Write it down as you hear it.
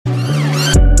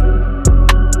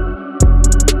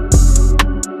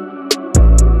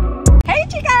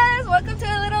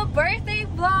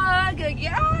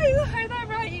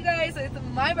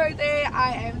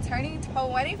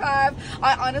25.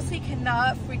 I honestly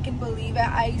cannot freaking believe it.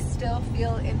 I still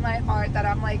feel in my heart that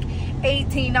I'm like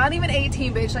 18, not even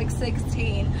 18, bitch, like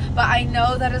 16. But I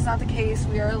know that is not the case.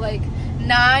 We are like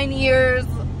 9 years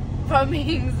from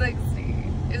being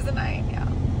 16. Is it 9? Yeah.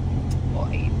 Well,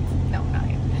 8. No,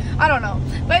 9. I don't know.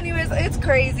 But anyways, it's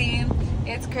crazy.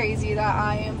 It's crazy that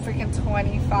I am freaking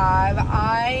 25.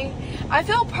 I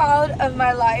feel proud of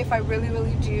my life. I really,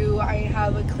 really do. I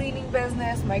have a cleaning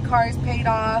business. My car is paid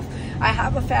off. I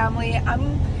have a family.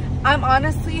 I'm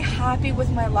honestly happy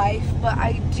with my life, but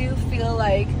I do feel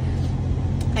like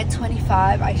at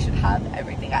 25 I should have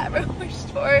everything I ever wished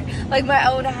for, like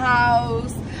my own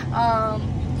house,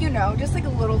 you know, just like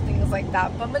little things like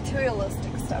that, but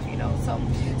materialistic stuff, you know. So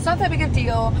it's not that big a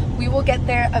deal. We will get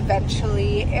there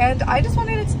eventually, and I just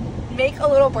wanted to make a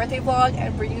little birthday vlog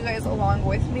and bring you guys along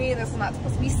with me. This is not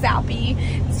supposed to be sappy.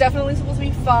 It's definitely supposed to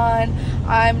be fun.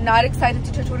 I'm not excited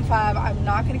to turn 25. I'm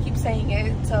not gonna keep saying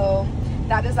it. So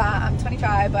that is that. I'm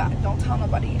 25, but don't tell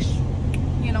nobody,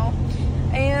 you know.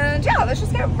 And yeah, let's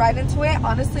just get right into it.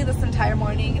 Honestly, this entire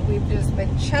morning we've just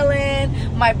been chilling.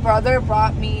 My brother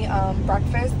brought me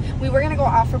breakfast. We were gonna go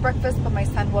out for breakfast, but my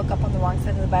son woke up on the wrong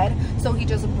side of the bed, so he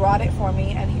just brought it for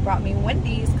me, and he brought me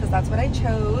Wendy's because that's what I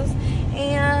chose.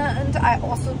 And I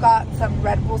also got some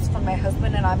Red Bulls from my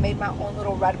husband, and I made my own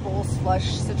little Red Bull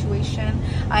slush situation.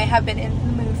 I have been in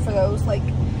the mood for those. Like,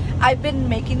 I've been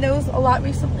making those a lot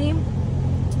recently.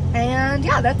 And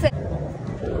yeah, that's it.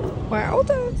 We're at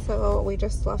Ulta. So we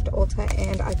just left Ulta,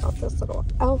 and I got this little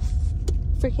elf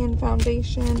freaking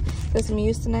foundation, this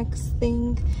Mucinex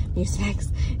thing.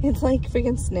 Mucinex, it's like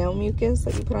freaking snail mucus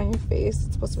that you put on your face.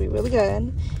 It's supposed to be really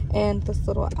good. And this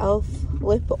little elf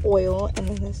lip oil, and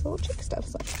then this little cheek stuff.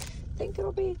 So I think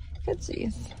it'll be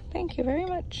goodsies. Thank you very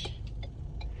much.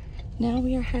 Now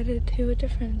we are headed to a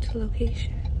different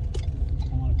location.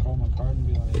 I want to call my card and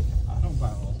be like, I don't buy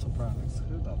Ulta products.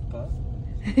 Who the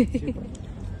fuck?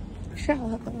 Shut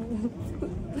up. I'm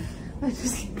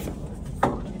just kidding.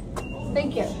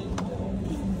 Thank you.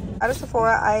 At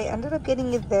Sephora, I ended up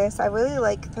getting this. I really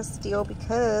like this deal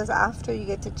because after you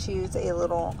get to choose a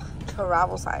little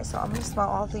travel size. So I'm gonna smell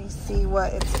all these, see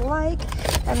what it's like.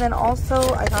 And then also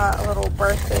I got a little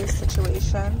birthday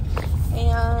situation.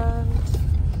 And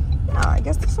yeah, I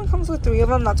guess this one comes with 3 of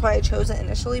them. That's why I chose it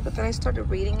initially, but then I started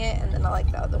reading it, and then I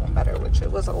like the other one better, which it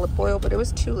was a lip oil, but it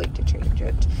was too late to change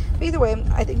it. But either way,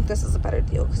 I think this is a better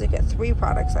deal because you get 3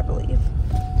 products, I believe.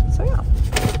 So yeah,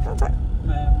 that's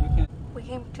it. We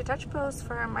came to Dutch Bros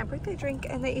for my birthday drink,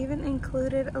 and they even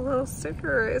included a little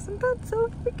sticker. Isn't that so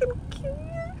freaking cute?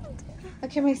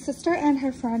 Okay, my sister and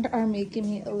her friend are making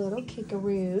me a little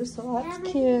kikaroo, so that's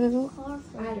cute.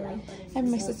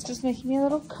 And my sister's making me a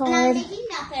little card. And I'm making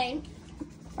nothing.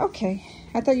 Okay,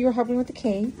 I thought you were helping with the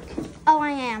cake. Oh, I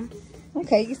am.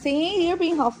 Okay, you see, you're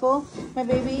being helpful. My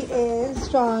baby is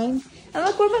drawing. And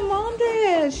look what my mom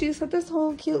did. She set this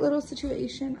whole cute little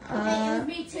situation up.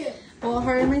 Me too. Well,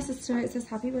 her and my sister, it says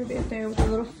happy birthday up there with a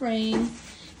little frame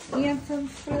and some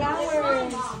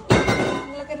flowers.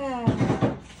 Look at that.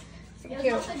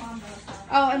 Cute.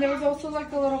 Oh, and there was also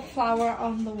like a little flower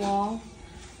on the wall.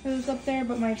 It was up there,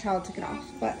 but my child took it off.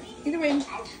 But either way,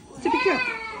 super cute.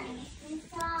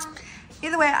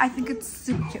 Either way, I think it's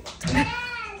super cute.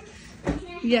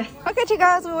 Yeah. Okay, you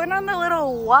guys, we went on a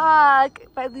little walk.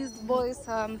 Fed these boys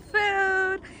some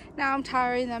food. Now I'm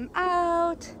tiring them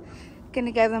out.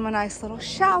 Gonna give them a nice little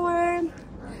shower.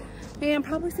 And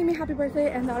probably sing me happy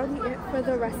birthday, and that'll be it for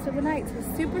the rest of the night. So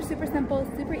super, super simple,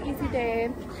 super easy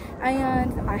day.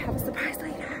 And I have a surprise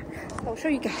later. So I'll show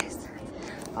you guys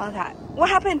all that. What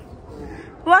happened?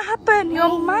 What happened?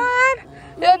 You're mad?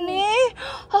 Your knee?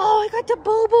 Oh, I got the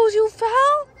boo-boos. You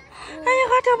fell? And you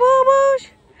got the boo-boos?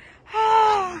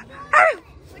 Ah.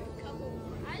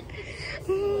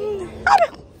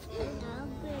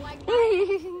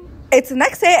 It's the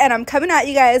next day, and I'm coming at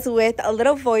you guys with a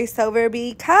little voiceover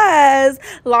because,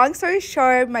 long story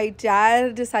short, my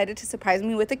dad decided to surprise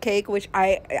me with a cake, which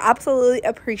I absolutely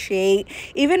appreciate.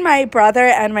 Even my brother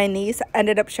and my niece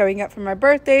ended up showing up for my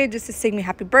birthday just to sing me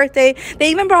happy birthday. They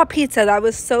even brought pizza. That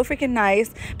was so freaking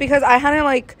nice because I hadn't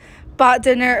like bought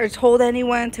dinner or told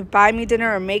anyone to buy me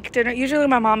dinner or make dinner. Usually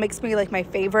my mom makes me like my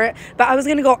favorite, but I was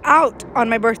gonna go out on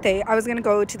my birthday. I was gonna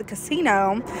go to the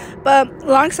casino. But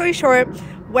long story short,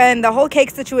 when the whole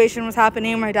cake situation was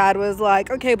happening, my dad was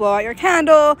like, okay, blow out your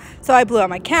candle. So I blew out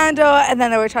my candle, and then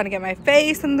they were trying to get my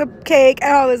face in the cake,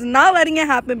 and I was not letting it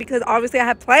happen because obviously I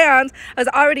had plans. I was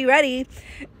already ready.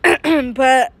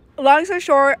 But long story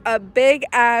short, a big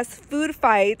ass food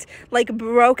fight like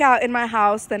broke out in my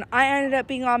house. Then I ended up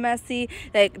being all messy,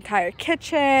 the entire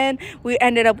kitchen. We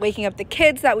ended up waking up the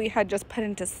kids that we had just put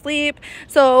into sleep.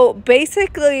 So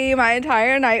basically my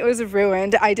entire night was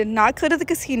ruined. I did not go to the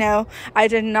casino. I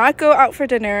did not go out for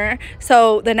dinner.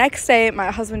 So the next day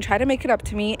my husband tried to make it up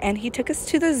to me and he took us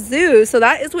to the zoo. So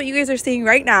that is what you guys are seeing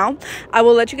right now. I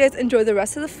will let you guys enjoy the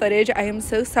rest of the footage. I am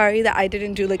so sorry that I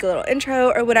didn't do like a little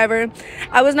intro or whatever.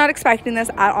 I was not expecting this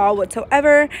at all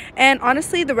whatsoever, and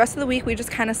honestly the rest of the week we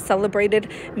just kind of celebrated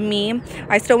me.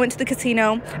 I still went to the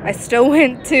casino, I still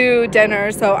went to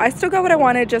dinner, so I still got what I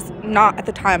wanted, just not at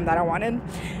the time that I wanted.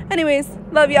 Anyways,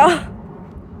 love y'all.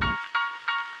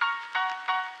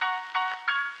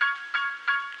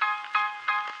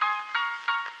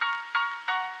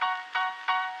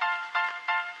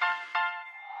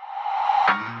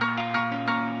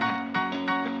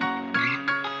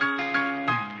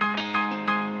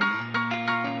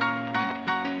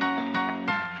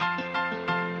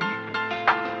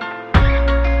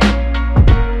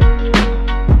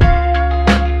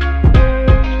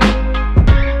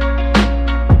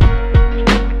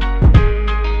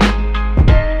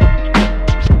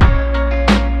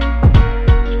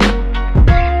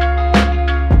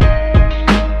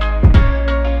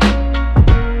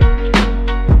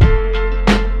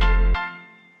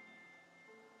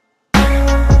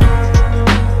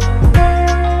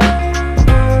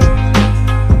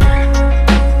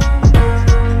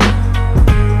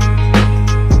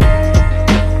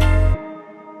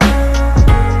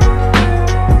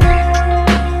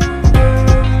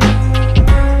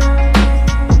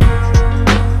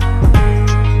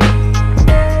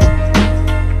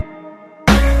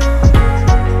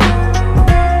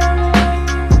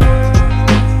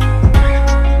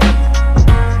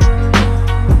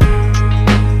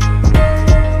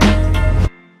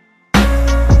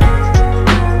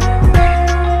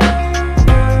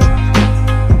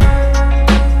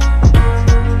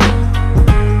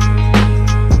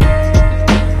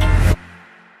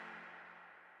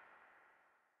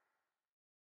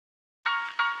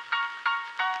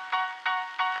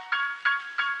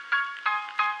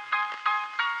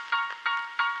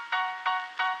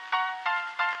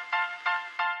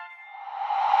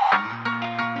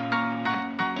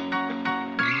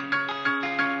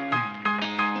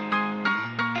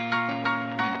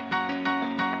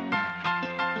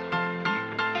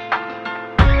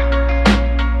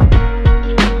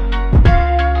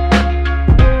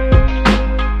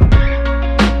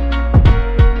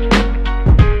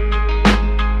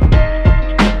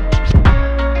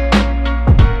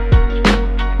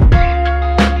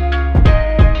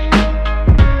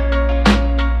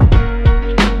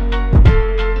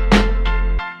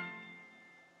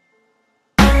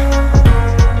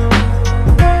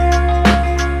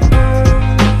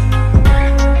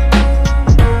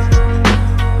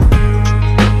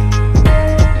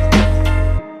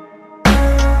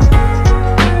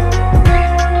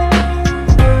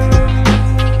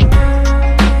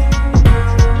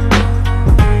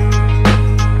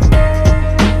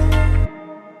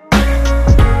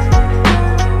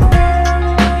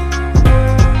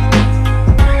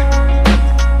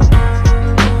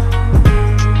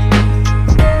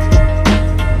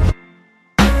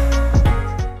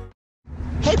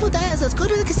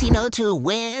 To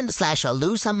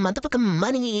win/lose some motherfucking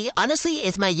money. Honestly,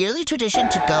 it's my yearly tradition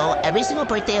to go every single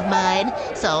birthday of mine.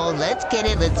 So let's get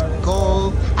it. Let's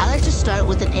go. I like to start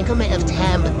with an increment of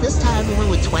 10, but this time we went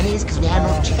with 20s because we had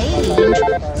no change.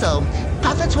 So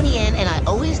pop that 20 in, and I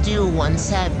always do one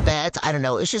set bets. I don't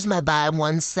know. It's just my buy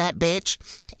one set, bitch.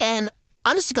 And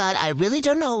honest to God, I really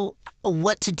don't know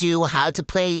what to do, how to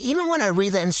play. Even when I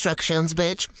read the instructions,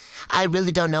 bitch, I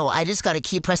really don't know. I just gotta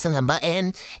keep pressing the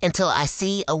button until I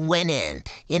see a win in,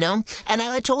 you know? And I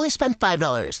like to only spend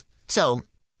 $5. So,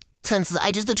 since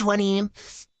I did the 20,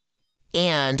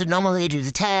 and normally I do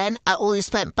the 10, I only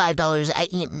spent $5 at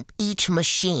each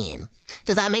machine.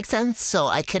 Does that make sense? So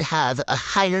I could have a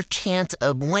higher chance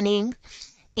of winning.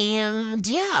 And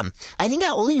yeah, I think I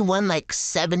only won like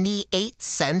 78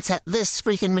 cents at this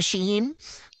freaking machine.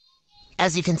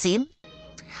 As you can see,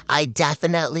 I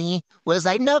definitely was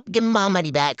like, nope, give me my money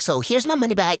back. So here's my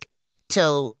money back.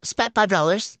 So spent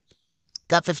 $5,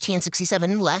 got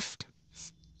 15.67 left.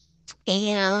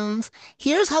 And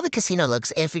here's how the casino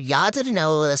looks. If y'all didn't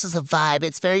know, this is a vibe.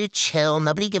 It's very chill.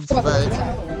 Nobody gives a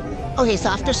fuck. Okay, so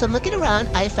after some looking around,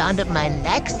 I found my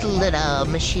next little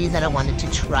machine that I wanted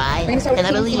to try. And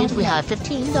I believe we have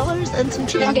 $15 and some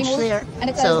change there.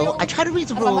 So I try to read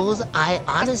the rules. I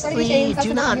honestly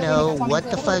do not know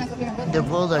what the fuck the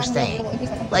rules are saying.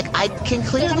 Like, I can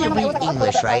clearly read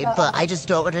English, right? But I just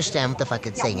don't understand what the fuck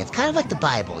it's saying. It's kind of like the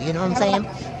Bible, you know what I'm saying?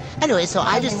 Anyway, so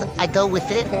I go with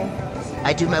it.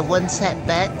 I do my 1 set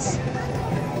bets.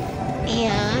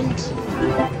 And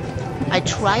I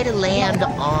try to land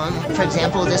on, for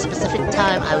example, this specific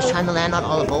time, I was trying to land on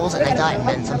all the bowls and I thought it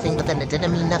meant something, but then it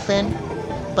didn't mean nothing.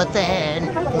 But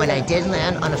then, when I did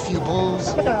land on a few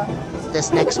bowls,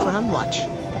 this next round, watch.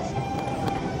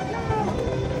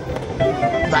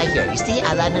 Right here, you see,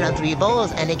 I landed on 3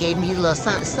 bowls and it gave me a little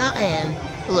something,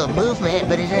 a little movement,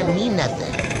 but it didn't mean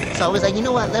nothing. So I was like, you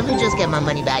know what, let me just get my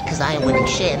money back because I ain't winning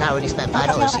shit and I already spent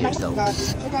 $5 here, so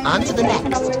on to the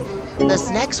next. This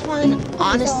next one,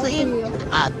 honestly,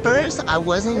 at first I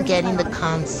wasn't getting the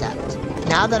concept.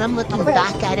 Now that I'm looking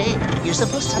back at it, you're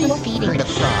supposed to be feeding the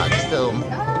frogs, so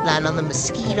land on the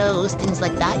mosquitoes, things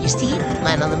like that. You see?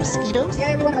 Land on the mosquitoes.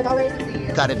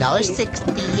 Got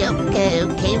 $1.60.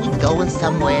 Okay, we going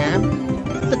somewhere.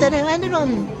 But then I landed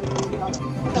on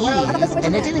these,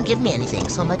 and it didn't give me anything.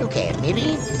 So I'm like, okay, maybe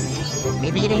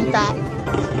it ain't that.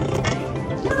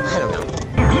 I don't know.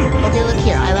 Okay, look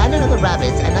here. I landed on the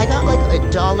rabbits, and I got like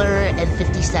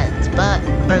 $1.50. But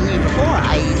earlier before,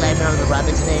 I landed on the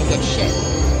rabbits and I didn't get shit.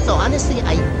 So honestly,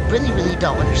 I really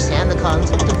don't understand the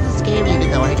concept of this game, even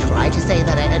though I try to say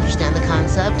that I understand the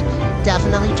concept.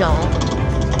 Definitely don't.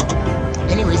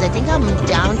 Anyways, I think I'm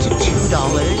down to $2.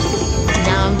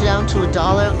 Now I'm down to $1.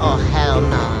 Oh, hell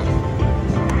no.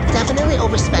 Definitely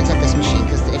overspent at this machine,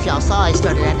 because if y'all saw, I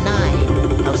started at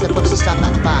 9. I was supposed to stop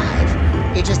at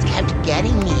 5. It just kept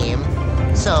getting me.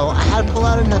 So I had to pull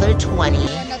out another 20.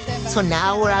 So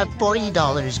now we're at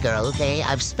 $40, girl, okay?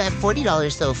 I've spent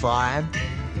 $40 so far.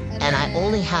 And I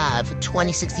only have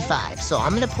 $20.65. So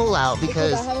I'm gonna pull out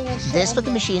because this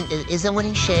fucking machine isn't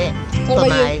winning shit. But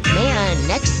my man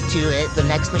next to it, the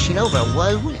next machine over,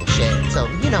 was winning shit. So,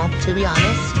 you know, to be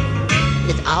honest,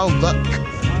 it's all luck.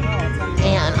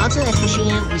 And onto the next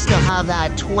machine, we still have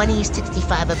that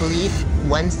 $20.65, I believe.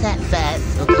 1 set bet,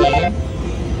 okay?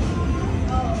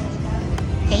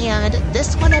 And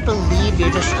this one, I believe you're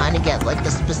just trying to get like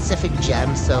the specific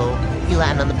gem. So you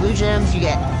land on the blue gems, you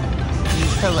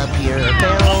fill up your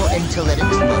barrel until it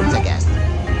explodes, I guess,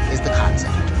 is the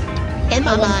concept. In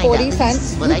my mind, 40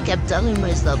 cents. But I kept telling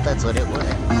myself that's what it was.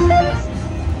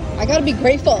 I gotta be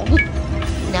grateful.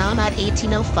 Now I'm at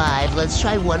 18.05. Let's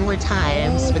try one more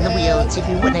time. Spin the wheel, see if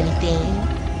we win anything.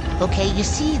 Okay, you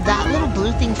see that little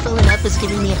blue thing filling up is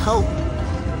giving me hope.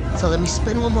 So let me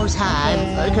spin one more time.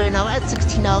 Okay, now we're at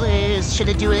 $16. Should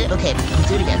I do it? Okay, let's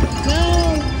do it again.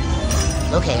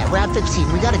 No. Okay, we're at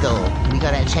 15. We gotta go. We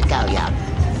gotta check out, yeah.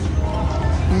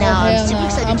 Now, I'm super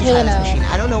excited to try this machine.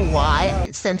 I don't know why.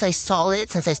 Since I saw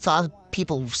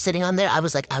people sitting on there, I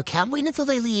was like, I can't wait until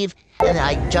they leave. And then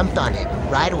I jumped on it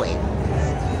right away.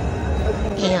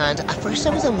 And at first I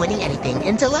wasn't winning anything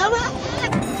until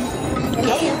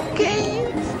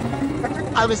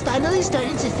I was finally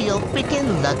starting to feel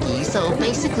freaking lucky. So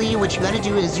basically what you gotta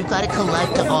do is you gotta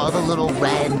collect all the little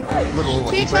red,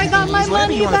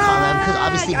 whatever you wanna call them, because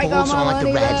obviously bulbs don't like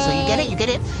the red. So you get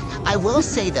it? I will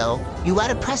say though, you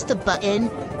gotta press the button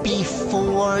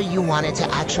before you want it to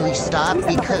actually stop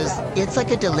because it's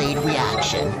like a delayed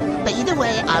reaction. But either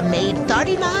way, I made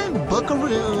 39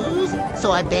 buckaroos.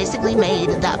 So I basically made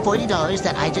that $40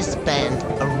 that I just spent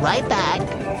right back.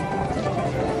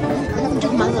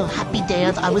 Do my little happy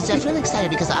dance. I was definitely excited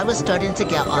because I was starting to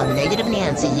get on negative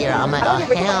Nancy here. I'm like, oh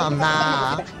hell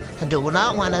nah. I do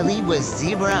not want to leave with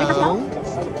 0.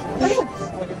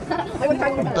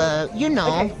 But you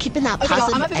know, keeping that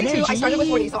positive I'm at 52. energy. I started with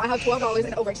 40, so I have $12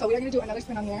 and over. So we are gonna do another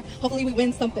spin on here. Hopefully we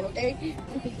win something, okay?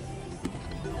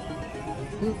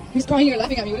 He's crying here,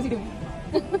 laughing at me. What is he doing?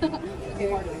 Okay.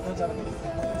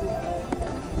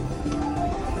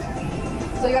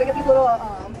 So you gotta get these little,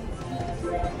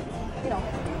 you know,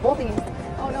 bowl things.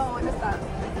 Oh no, I missed that.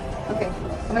 Okay,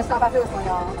 I'm gonna stop after this one,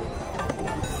 y'all.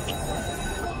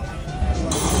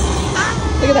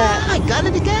 Look at that. I got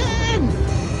it again.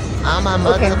 I'm a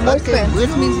Okay, more spins. motherfucking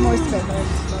This means more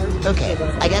spins. Okay,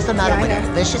 I guess I'm not a winner.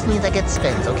 This just means I get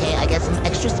spins, okay? I get some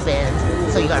extra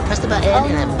spins. So you gotta press the button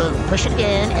and then boom, push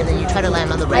again, and then you try to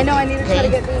land on the red. I know, I need to try to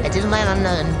get these. I didn't land on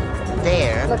none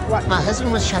there. Look, what? My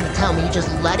husband was trying to tell me,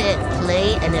 just let it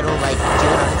play and it'll like do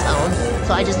it on its own.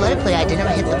 So I just let it play. I didn't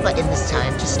hit the button this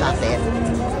time to stop it.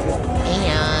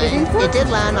 And it did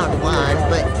land on one,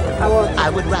 but I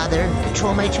would rather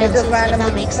control my chances, if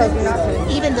that makes sense.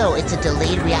 Even though it's a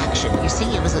delayed reaction. You see,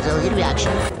 it was a delayed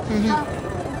reaction.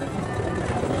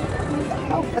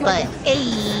 But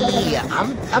hey,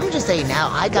 I'm just saying now,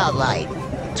 I got like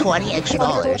 $20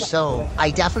 extra, so I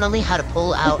definitely had to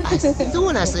pull out as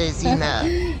soon as it's enough.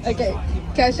 Okay,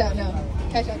 cash out now.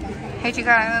 Hey you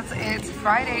guys, it's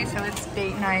Friday, so it's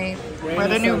date night. We're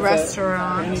at a new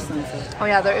restaurant. Oh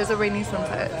yeah, there is a rainy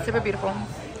sunset. Super beautiful.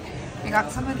 We got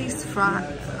some of these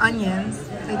onions.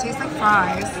 They taste like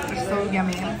fries. They're so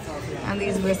yummy. And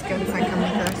these biscuits that come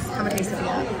with this. Haven't tasted it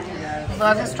yet.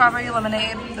 Love the strawberry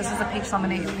lemonade. This is a peach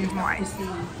lemonade. Needs more ice.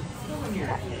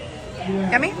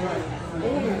 Yummy?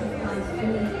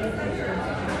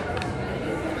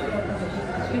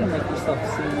 You don't make yourself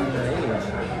seem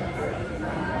underage.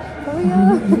 Oh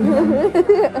yeah.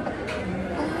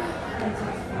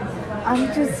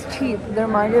 I'm just cheap. Their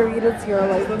margaritas here are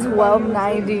like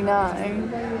 $12.99.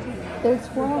 They're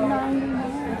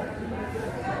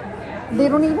 $12.99. They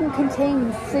don't even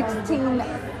contain 16%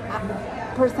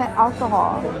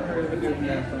 alcohol.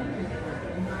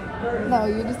 No,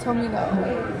 you just told me no.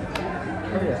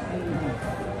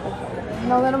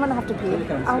 No, then I'm gonna have to pee.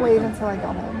 I'll wait until I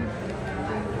go home.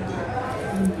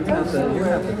 You're gonna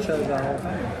have to chug that whole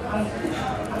thing.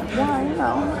 Yeah, I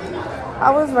know. I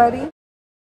was ready.